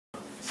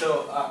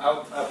So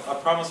I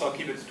promise I'll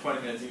keep it to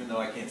 20 minutes, even though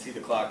I can't see the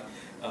clock.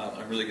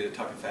 I'm really good at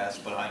talking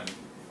fast, but I'm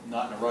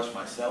not in a rush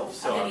myself.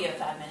 So I'll give you a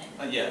 5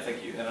 minute. Yeah,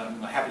 thank you. And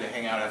I'm happy to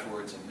hang out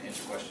afterwards and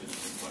answer questions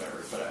and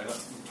whatever. But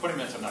 20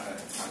 minutes I'm not going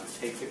to have time to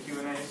take the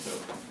Q&A, so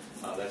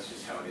that's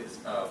just how it is.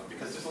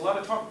 Because there's a lot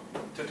of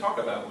to talk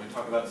about when we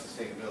talk about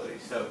sustainability.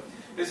 So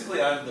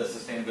basically I'm the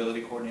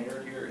sustainability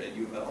coordinator here at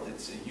UofL.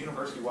 It's a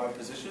university-wide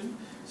position,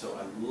 so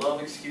I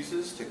love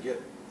excuses to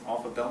get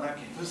off of Belknap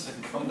campus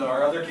and come to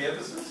our other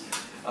campuses.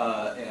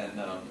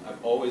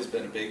 I've always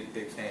been a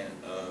big fan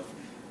of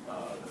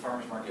the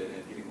farmers market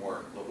and getting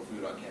more local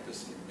food on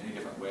campus in many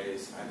different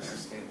ways. I have a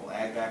sustainable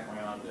ag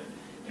background and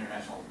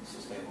international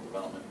sustainable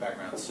development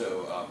background,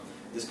 so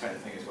this kind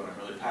of thing is what I'm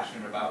really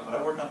passionate about. But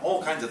I work on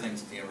all kinds of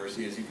things at the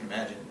university, as you can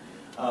imagine.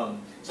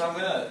 So I'm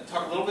going to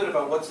talk a little bit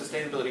about what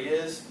sustainability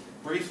is,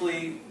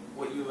 briefly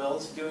what UofL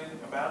is doing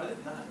about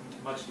it, not in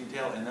too much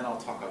detail, and then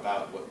I'll talk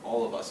about what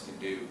all of us can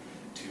do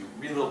to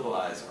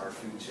relocalize our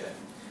food shed.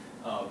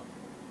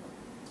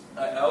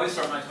 I always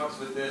start my talks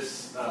with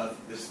this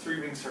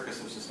three-ring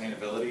circus of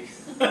sustainability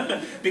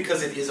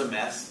because it is a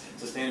mess.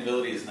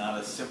 Sustainability is not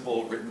a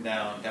simple written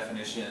down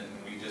definition.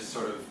 We just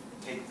sort of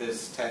take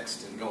this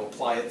text and go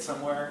apply it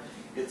somewhere.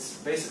 It's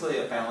basically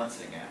a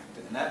balancing act,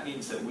 and that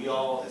means that we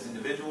all, as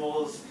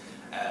individuals,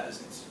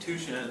 as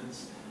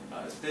institutions,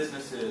 as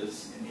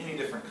businesses, in any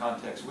different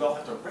context, we all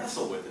have to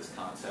wrestle with this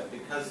concept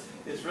because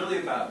it's really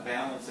about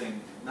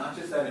balancing not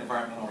just that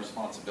environmental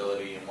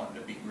responsibility and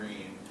wanting to be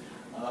green,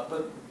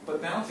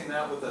 but balancing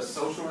that with a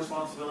social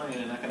responsibility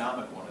and an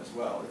economic one as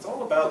well. It's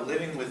all about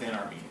living within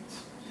our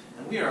means.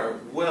 And we are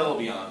well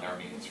beyond our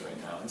means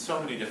right now in so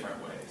many different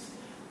ways.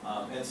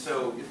 And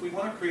so if we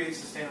want to create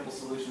sustainable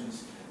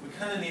solutions, we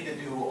kind of need to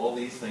do all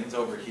these things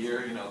over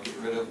here, get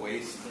rid of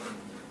waste and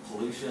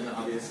pollution,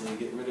 obviously,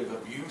 get rid of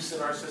abuse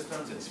in our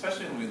systems, and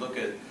especially when we look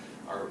at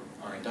our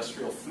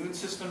industrial food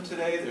system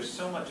today, there's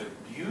so much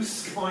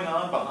abuse going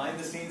on behind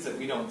the scenes that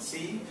we don't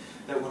see,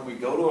 that when we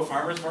go to a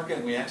farmer's market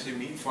and we actually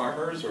meet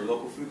farmers or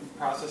local food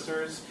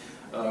processors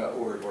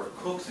or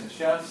cooks and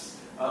chefs,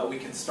 we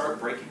can start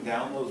breaking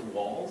down those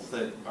walls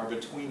that are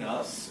between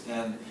us.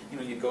 And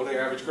you go to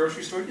your average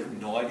grocery store, you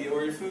have no idea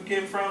where your food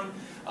came from,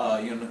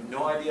 you have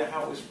no idea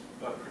how it was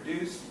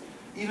produced.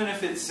 Even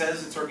if it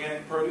says it's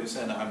organic produce,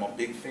 and I'm a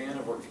big fan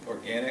of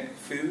organic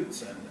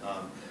foods, and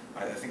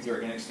I think the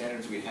organic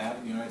standards we have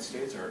in the United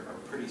States are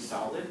pretty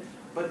solid,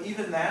 but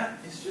even that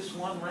is just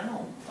one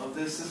realm of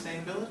this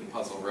sustainability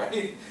puzzle,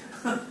 right?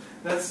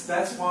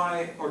 That's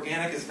why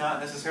organic is not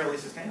necessarily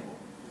sustainable.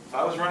 If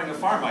I was running a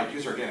farm, I'd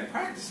use organic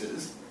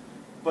practices,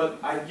 but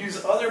I'd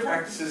use other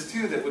practices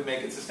too that would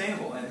make it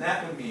sustainable, and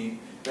that would mean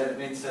that it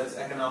made sense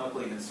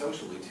economically and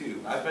socially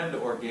too. I've been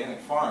to organic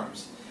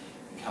farms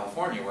in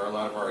California where a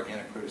lot of our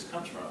organic produce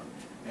comes from,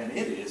 and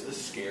it is a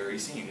scary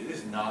scene. It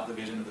is not the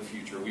vision of the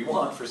future we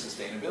want for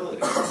sustainability.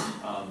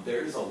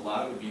 There is a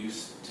lot of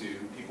abuse to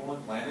people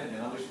and planet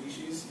and other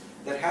species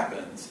that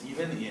happens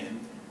even in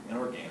an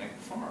organic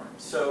farm.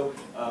 So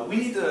we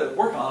need to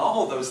work on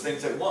all of those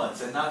things at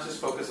once and not just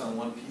focus on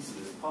one piece of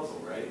this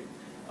puzzle, right?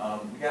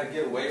 We got to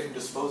get away from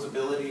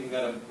disposability. We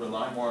got to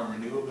rely more on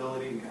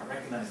renewability. We got to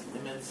recognize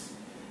limits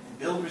and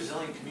build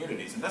resilient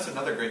communities. And that's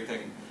another great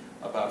thing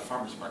about a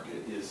farmer's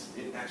market is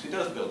it actually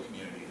does build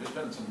community. There's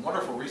been some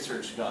wonderful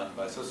research done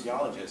by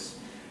sociologists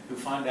who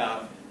find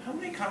out how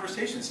many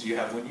conversations do you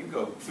have when you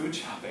go food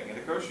shopping at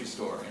a grocery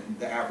store, and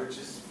the average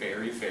is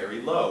very,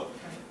 very low.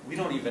 We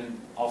don't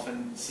even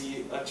often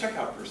see a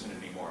checkout person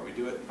anymore. We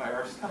do it by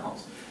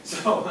ourselves.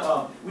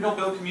 So we don't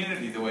build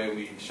community the way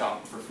we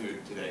shop for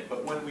food today.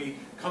 But when we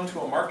come to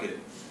a market,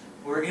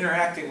 we're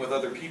interacting with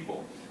other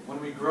people. When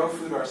we grow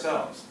food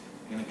ourselves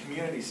in a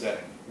community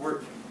setting,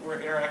 we're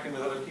interacting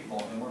with other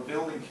people, and we're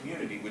building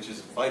community, which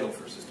is vital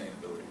for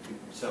sustainability too.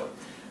 So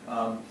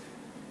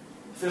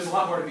there's a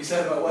lot more to be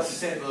said about what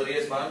sustainability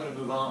is, but I'm going to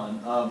move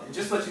on. And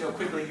just to let you know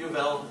quickly,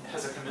 UofL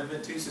has a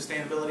commitment to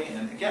sustainability,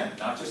 and again,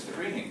 not just the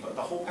greening, but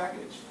the whole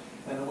package.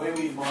 And the way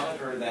we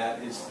monitor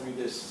that is through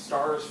this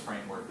STARS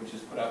framework, which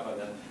is put out by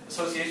the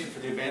Association for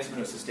the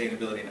Advancement of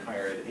Sustainability in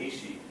Higher Ed,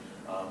 ASHE.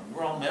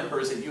 We're all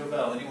members at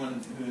UofL.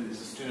 Anyone who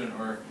is a student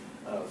or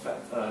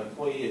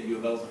employee at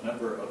UofL is a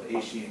member of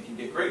ASHE and can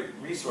get great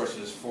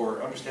resources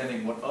for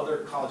understanding what other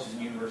colleges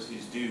and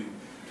universities do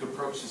to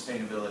approach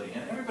sustainability.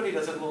 And everybody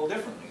does it a little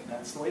differently, and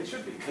that's the way it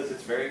should be, because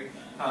it's very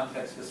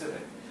context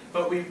specific.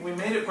 But we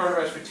made it part of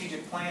our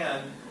strategic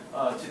plan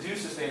to do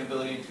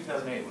sustainability in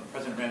 2008 when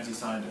President Ramsey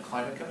signed a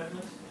climate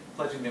commitment,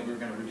 pledging that we were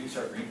going to reduce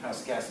our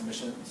greenhouse gas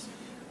emissions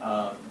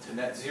to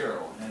net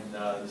zero. And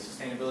the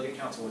Sustainability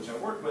Council, which I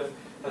work with,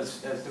 has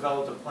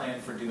developed a plan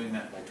for doing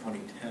that by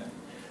 2010.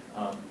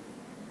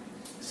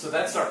 So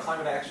that's our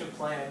climate action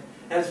plan.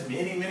 It has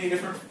many, many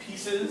different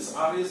pieces,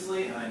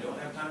 obviously, and I don't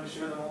have time to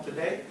share them all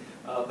today.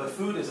 But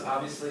food is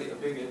obviously a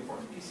big,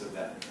 important piece of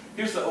that.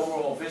 Here's the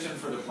overall vision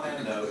for the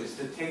plan, though, is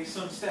to take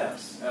some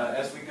steps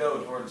as we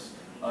go towards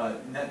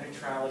net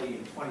neutrality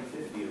in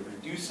 2050, of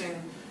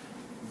reducing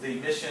the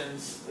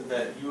emissions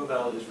that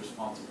UofL is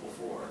responsible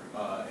for.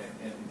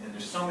 And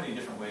there's so many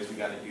different ways we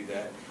got to do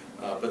that.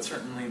 but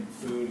certainly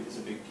food is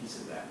a big piece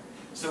of that.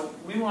 So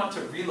we want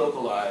to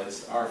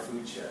relocalize our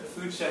food shed. A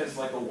food shed is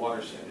like a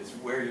watershed. It's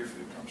where your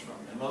food comes from.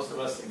 And most of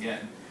us,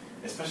 again,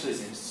 especially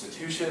as an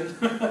institution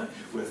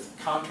with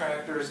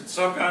contractors and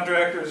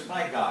subcontractors,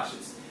 my gosh,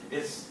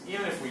 it's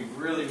even if we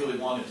really, really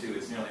wanted to,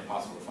 it's nearly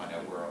impossible to find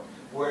out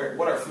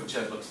what our food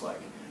shed looks like.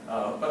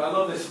 But I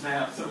love this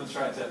map. Someone's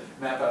trying to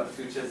map out the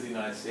food sheds of the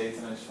United States,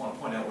 and I just want to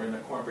point out we're in the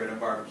cornbread and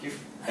barbecue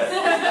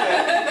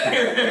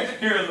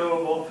here in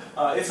Louisville.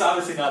 It's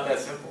obviously not that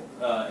simple.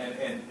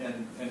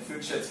 And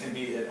food sheds can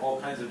be at all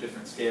kinds of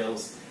different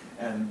scales,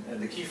 and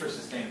the key for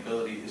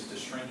sustainability is to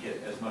shrink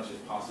it as much as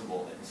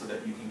possible so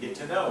that you can get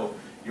to know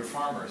your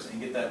farmers and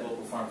get that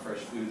local farm fresh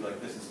food,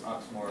 like this is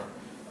Oxmoor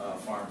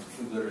Farm's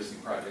Food Literacy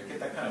Project, get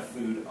that kind of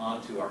food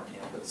onto our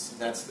campus.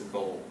 That's the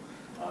goal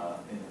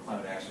in the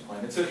Climate Action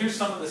Plan. And so here's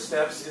some of the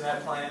steps in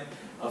that plan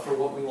for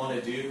what we want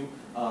to do,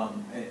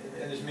 and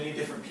there's many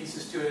different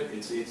pieces to it.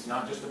 It's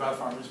not just about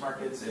farmers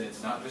markets, and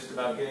it's not just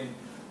about getting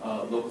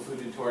local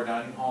food into our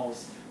dining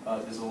halls.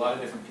 There's a lot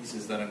of different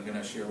pieces that I'm going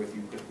to share with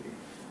you quickly.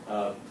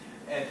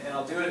 And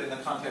I'll do it in the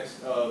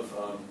context of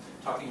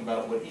talking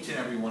about what each and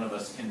every one of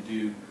us can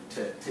do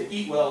to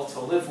eat well,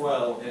 to live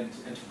well, and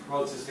to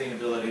promote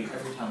sustainability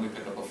every time we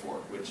pick up a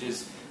fork, which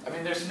is, I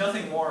mean, there's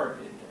nothing more.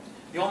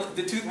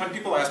 When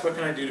people ask, what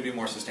can I do to be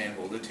more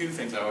sustainable, the two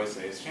things I always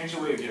say is change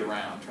the way you get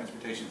around.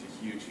 Transportation is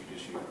a huge, huge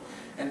issue.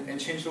 And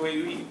change the way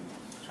you eat.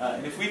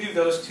 And if we do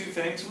those two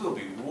things, we'll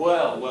be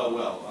well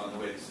on the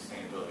way to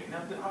sustainability.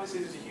 Now, obviously,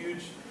 there's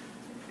huge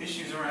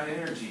issues around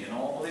energy and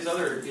all these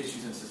other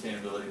issues in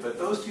sustainability, but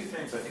those two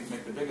things, I think,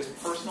 make the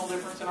biggest personal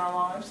difference in our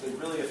lives. They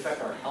really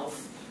affect our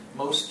health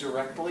most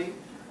directly.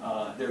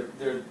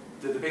 They're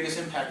the biggest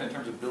impact in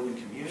terms of building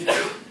community.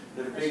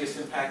 They're the biggest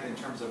impact in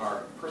terms of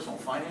our personal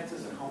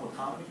finances and home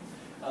economy.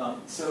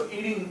 So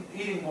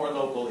eating more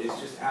local is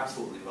just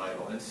absolutely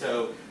vital. And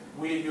so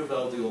we at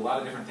UofL do a lot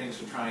of different things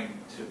to trying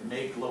to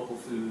make local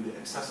food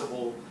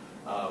accessible.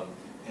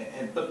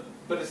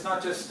 But it's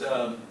not just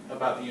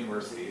about the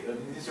university. I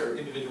mean, these are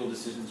individual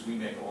decisions we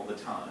make all the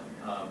time.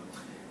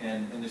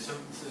 And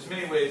there's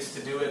many ways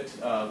to do it.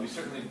 We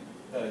certainly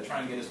try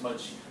and get as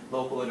much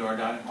local into our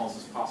dining halls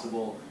as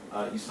possible.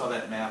 You saw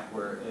that map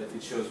where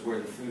it shows where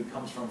the food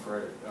comes from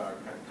for our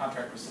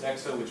contract with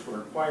Sodexo, which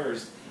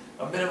requires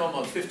a minimum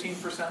of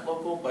 15%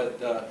 local,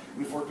 but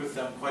we've worked with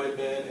them quite a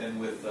bit, and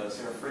with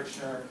Sarah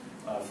Fritzner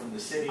from the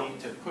city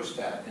to push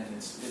that, and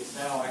it's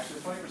now actually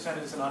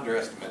 20% is an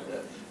underestimate.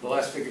 The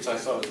last figures I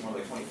saw was more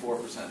like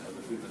 24% of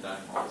the food in the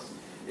dining halls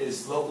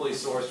is locally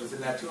sourced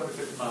within that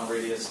 250-mile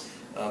radius,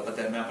 but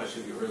that map I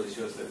showed you earlier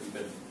shows that we've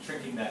been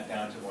shrinking that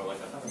down to more like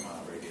a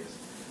 100-mile radius.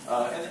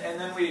 And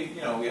then we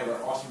have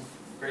our awesome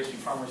Gracie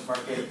Farmers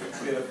Market.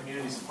 We have a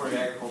community-supported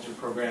agriculture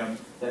program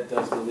that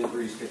does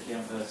deliveries to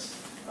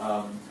campus.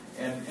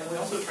 And we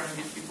also try and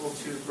get people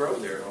to grow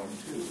their own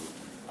too.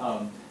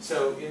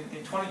 So in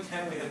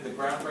 2010, we had the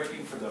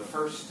groundbreaking for the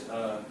first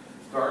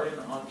garden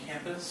on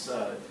campus.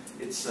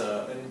 It's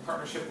in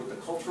partnership with the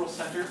Cultural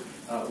Center.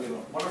 We have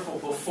a wonderful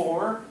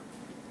before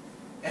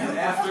and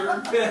after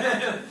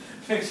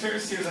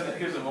pictures.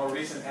 Here's a more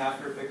recent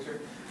after picture.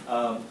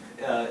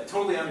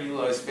 Totally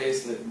underutilized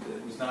space that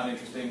was not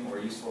interesting or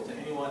useful to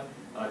anyone.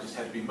 Just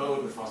had to be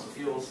mowed with fossil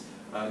fuels.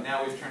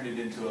 Now we've turned it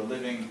into a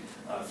living,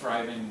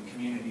 thriving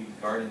community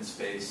garden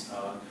space.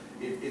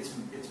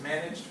 It's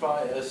managed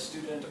by a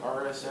student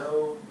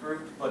RSO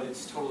group, but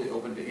it's totally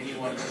open to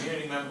anyone,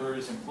 community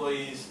members,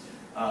 employees,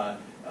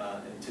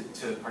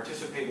 to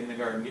participate in the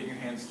garden, get your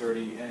hands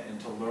dirty, and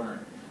to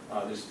learn.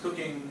 There's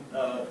cooking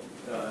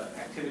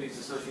activities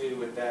associated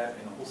with that,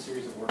 and a whole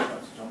series of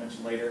workshops, which I'll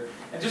mention later.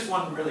 And just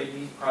one really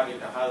neat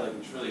project to highlight,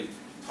 which really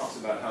talks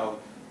about how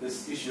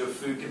this issue of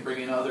food can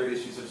bring in other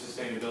issues of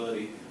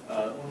sustainability.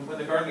 When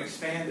the garden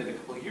expanded a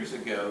couple of years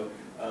ago,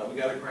 we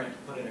got a grant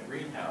to put in a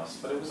greenhouse,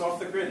 but it was off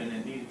the grid and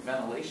it needed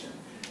ventilation.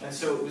 And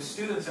so it was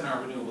students in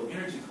our Renewable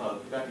Energy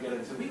Club who got together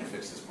and said, we can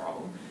fix this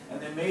problem.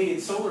 And they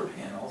made solar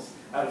panels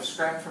out of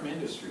scrap from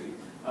industry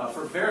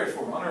for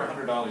under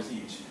 $100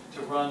 each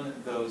to run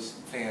those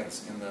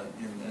fans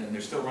and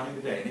they're still running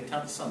today,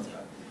 anytime the sun's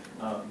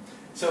out.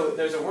 So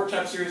there's a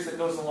workshop series that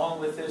goes along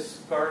with this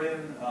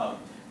garden.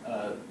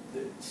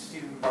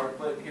 Stephen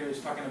Bartlett here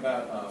is talking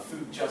about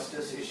food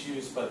justice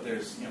issues, but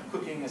there's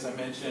cooking, as I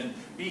mentioned,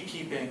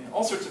 beekeeping,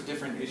 all sorts of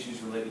different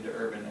issues related to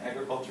urban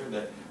agriculture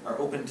that are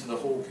open to the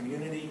whole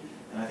community,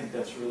 and I think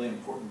that's a really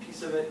important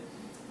piece of it.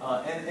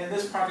 And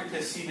this project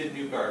has seeded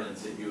new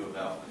gardens at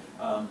UofL.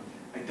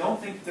 I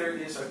don't think there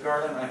is a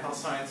garden on health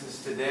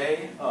sciences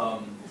today.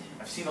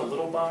 I've seen a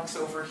little box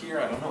over here.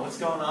 I don't know what's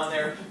going on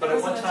there, but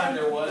at one time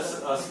there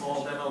was a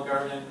small demo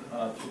garden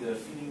through the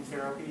feeding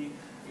therapy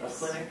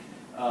clinic.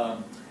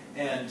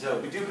 And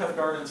we do have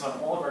gardens on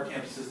all of our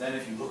campuses then,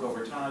 if you look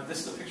over time.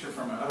 This is a picture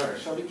from our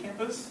Shelby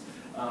campus.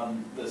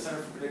 The Center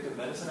for Predictive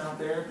Medicine out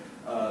there,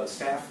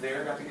 staff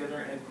there got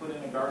together and put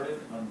in a garden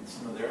on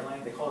some of their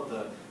land. They call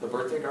it the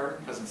birthday garden,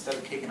 because instead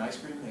of cake and ice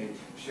cream, they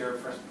share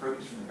fresh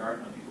produce from the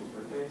garden on people's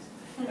birthdays.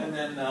 And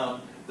then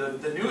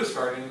The newest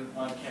garden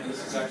on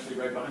campus is actually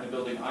right behind the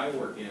building I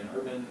work in,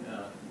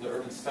 the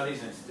Urban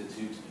Studies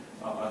Institute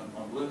on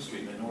Bloom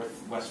Street in the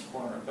northwest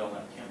corner of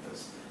Belknap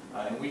campus.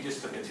 And we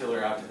just took a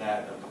tiller out to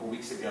that a couple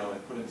weeks ago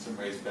and put in some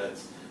raised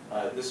beds.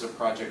 This is a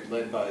project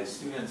led by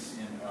students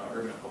in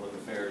Urban and Public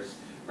Affairs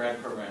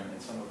grad program and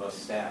some of us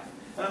staff.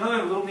 And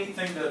another little neat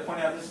thing to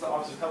point out, this is the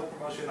Office of Health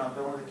Promotion on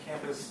Belknap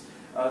campus.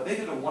 They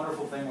did a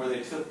wonderful thing where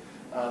they took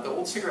the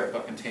old cigarette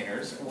butt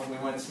containers when we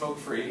went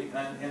smoke-free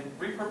and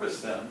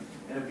repurposed them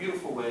in a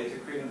beautiful way to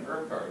create an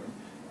herb garden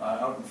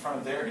out in front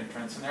of their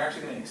entrance. And they're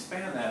actually going to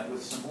expand that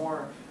with some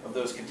more of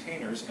those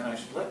containers. And I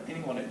should let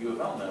anyone at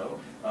UofL know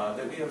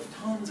that we have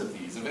tons of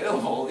these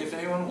available if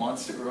anyone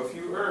wants to grow a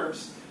few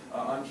herbs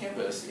on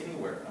campus,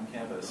 anywhere on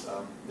campus.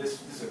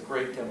 This is a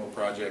great demo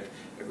project,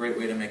 a great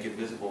way to make it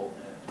visible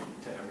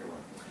to everyone.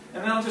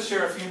 And then I'll just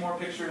share a few more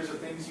pictures of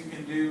things you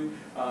can do.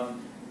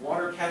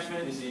 Water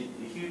catchment is a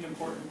huge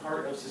important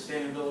part of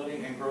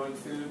sustainability and growing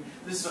food.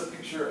 This is a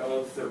picture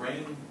of the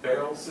rain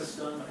barrel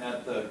system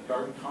at the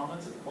Garden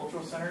Commons at the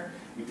Cultural Center.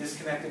 We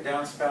disconnected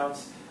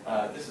downspouts.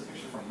 This is a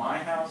picture from my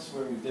house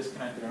where we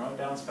disconnected our own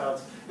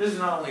downspouts. This is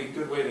not only a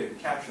good way to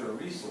capture a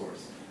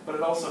resource, but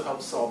it also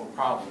helps solve a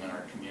problem in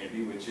our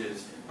community, which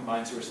is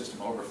combined sewer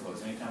system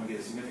overflows. Anytime we get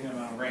a significant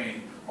amount of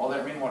rain, all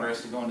that rainwater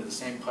has to go into the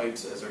same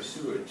pipes as our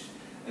sewage.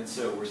 And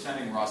so we're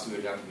sending raw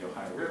sewage out to the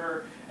Ohio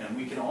River, and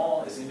we can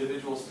all, as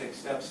individuals, take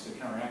steps to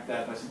counteract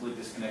that by simply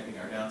disconnecting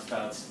our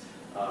downspouts.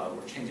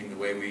 We're changing the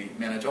way we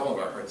manage all of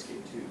our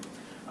hardscape, too.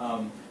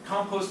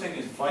 Composting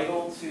is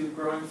vital to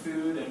growing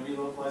food and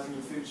relocalizing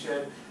your food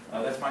shed.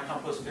 That's my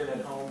compost bin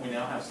at home. We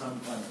now have some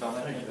on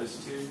Belknap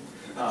campus, too.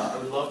 I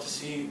would love to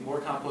see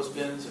more compost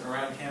bins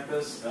around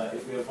campus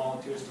if we have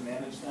volunteers to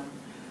manage them.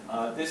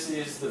 This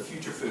is the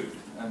future food,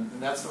 and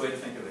that's the way to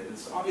think of it.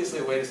 It's obviously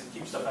a way to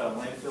keep stuff out of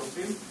landfill,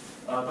 too.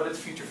 But it's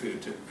future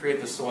food, to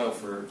create the soil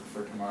for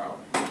tomorrow.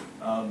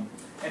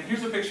 And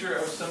here's a picture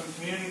of some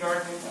community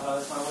gardening.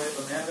 That's my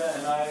wife Amanda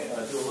and I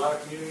do a lot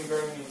of community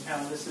gardening in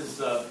town. This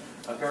is a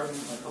garden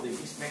called the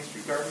East Main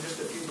Street Garden, just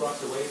a few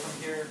blocks away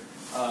from here,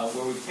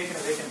 where we've taken a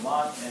vacant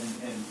lot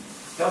and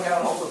dug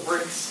out all the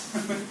bricks.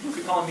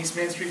 We call them East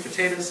Main Street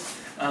potatoes.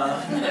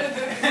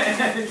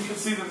 And you can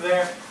see them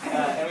there.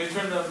 And we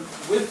turn them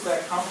with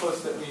that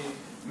compost that we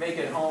make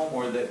at home,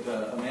 or that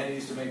Amanda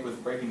used to make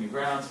with Breaking New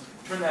Grounds,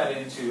 turn that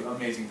into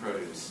amazing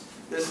produce.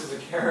 This is a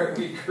carrot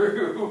we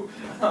grew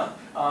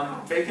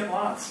on vacant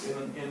lots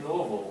in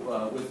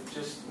Louisville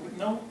with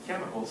no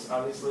chemicals,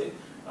 obviously,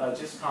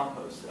 just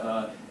compost.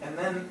 And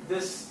then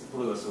this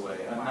blew us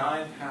away, a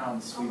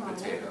 9-pound sweet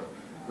potato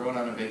grown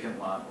on a vacant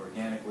lot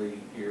organically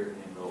here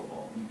in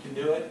Louisville. You can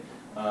do it.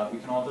 We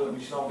can all do it.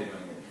 We should all be doing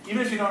it.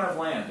 Even if you don't have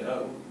land,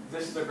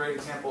 this is a great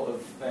example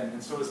of,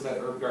 and so is that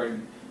herb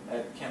garden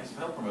at Campus of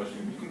Health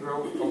Promotion. You can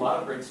grow a lot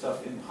of great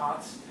stuff in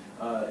pots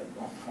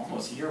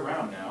almost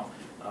year-round now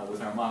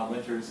with our mild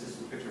winters. This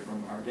is a picture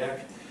from our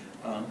deck.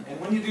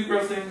 And when you do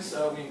grow things,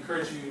 we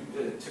encourage you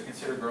to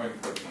consider growing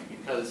protein,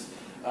 because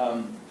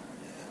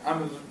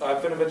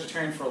I've been a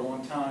vegetarian for a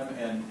long time,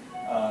 and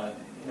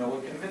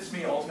what convinced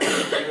me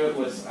ultimately to do it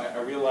was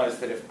I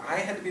realized that if I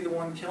had to be the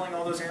one killing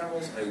all those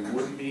animals, I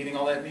wouldn't be eating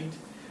all that meat.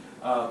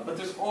 But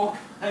there's all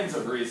kinds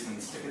of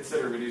reasons to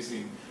consider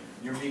reducing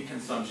your meat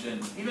consumption,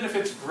 even if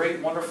it's great,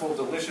 wonderful,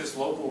 delicious,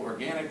 local,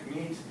 organic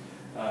meat,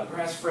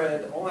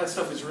 grass-fed. All that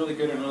stuff is really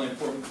good and really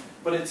important,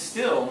 but it's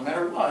still, no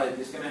matter what,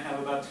 is going to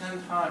have about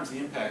 10 times the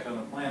impact on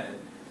the planet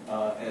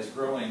as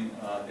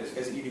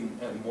eating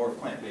a more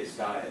plant-based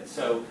diet.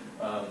 So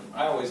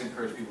I always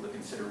encourage people to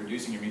consider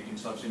reducing your meat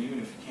consumption, even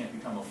if you can't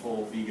become a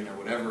full vegan or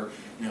whatever.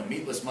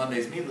 Meatless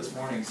Mondays, meatless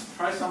mornings.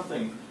 Try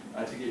something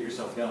to get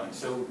yourself going.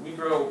 So we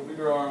grow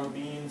our own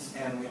beans,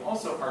 and we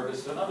also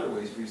harvest another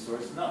waste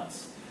resource,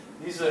 nuts.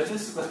 This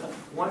is the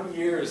 1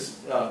 year's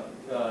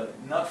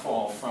nut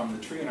fall from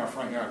the tree in our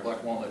front yard,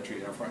 black walnut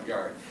tree in our front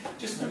yard.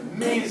 Just an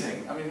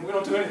amazing, we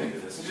don't do anything to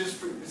this.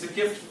 It's a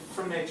gift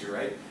from nature,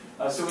 right?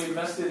 So we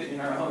invested in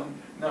our own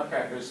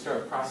nutcrackers,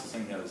 started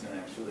processing those, and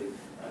actually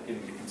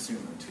getting to consume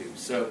them too.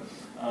 So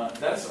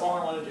that's all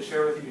I wanted to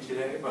share with you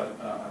today, but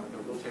I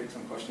will take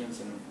some questions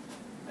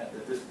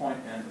at this point,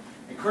 and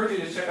encourage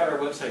you to check out our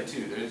website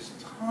too. There's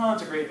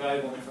tons of great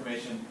valuable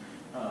information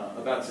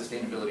about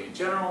sustainability in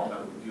general,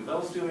 about what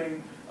UofL's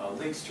doing,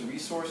 links to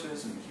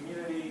resources and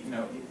community.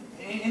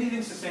 Anything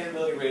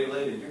sustainability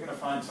related, you're going to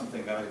find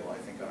something valuable, I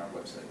think, on our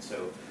website.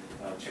 So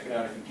check it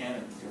out if you can,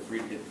 and feel free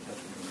to get in touch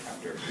with me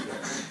after.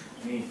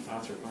 So, any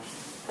thoughts or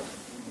questions?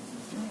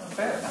 Not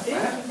bad. Not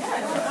bad.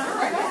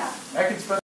 Yeah, I can spend